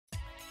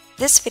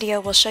This video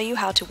will show you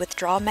how to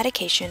withdraw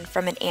medication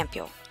from an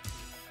ampule.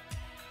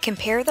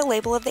 Compare the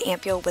label of the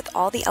ampule with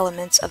all the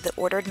elements of the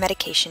ordered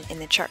medication in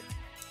the chart.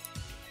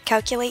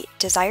 Calculate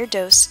desired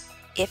dose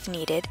if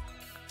needed,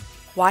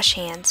 wash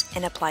hands,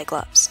 and apply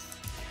gloves.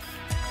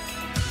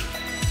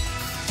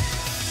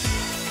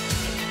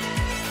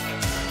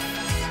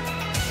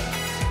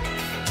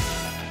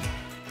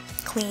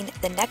 Clean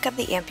the neck of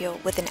the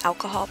ampule with an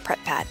alcohol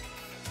prep pad.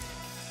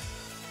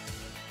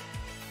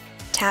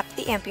 Tap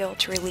the ampule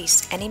to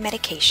release any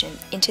medication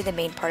into the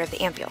main part of the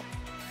ampule.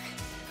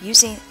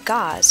 Using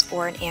gauze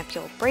or an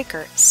ampule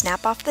breaker,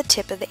 snap off the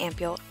tip of the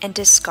ampule and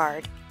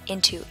discard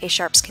into a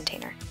sharps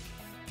container.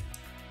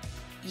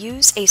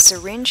 Use a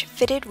syringe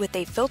fitted with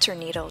a filter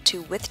needle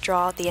to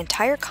withdraw the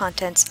entire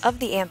contents of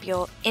the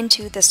ampule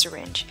into the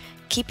syringe,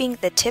 keeping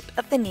the tip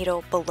of the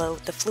needle below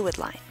the fluid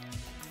line.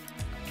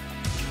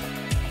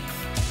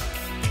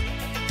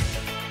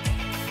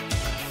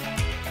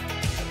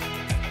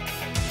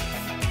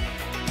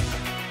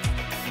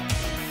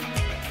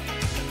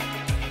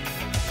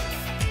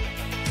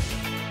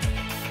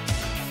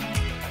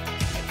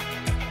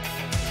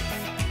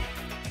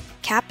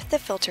 Cap the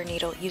filter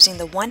needle using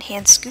the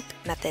one-hand scoop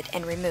method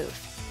and remove.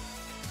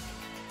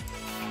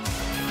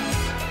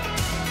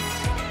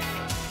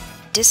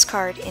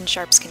 Discard in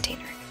sharps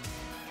container.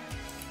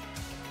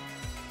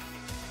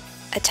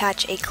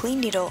 Attach a clean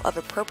needle of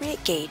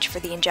appropriate gauge for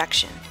the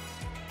injection.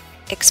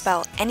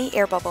 Expel any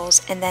air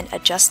bubbles and then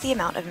adjust the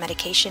amount of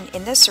medication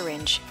in the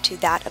syringe to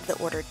that of the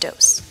ordered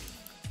dose.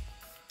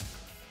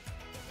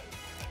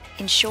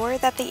 Ensure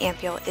that the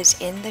ampule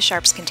is in the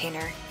sharps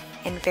container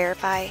and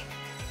verify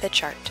the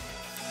chart.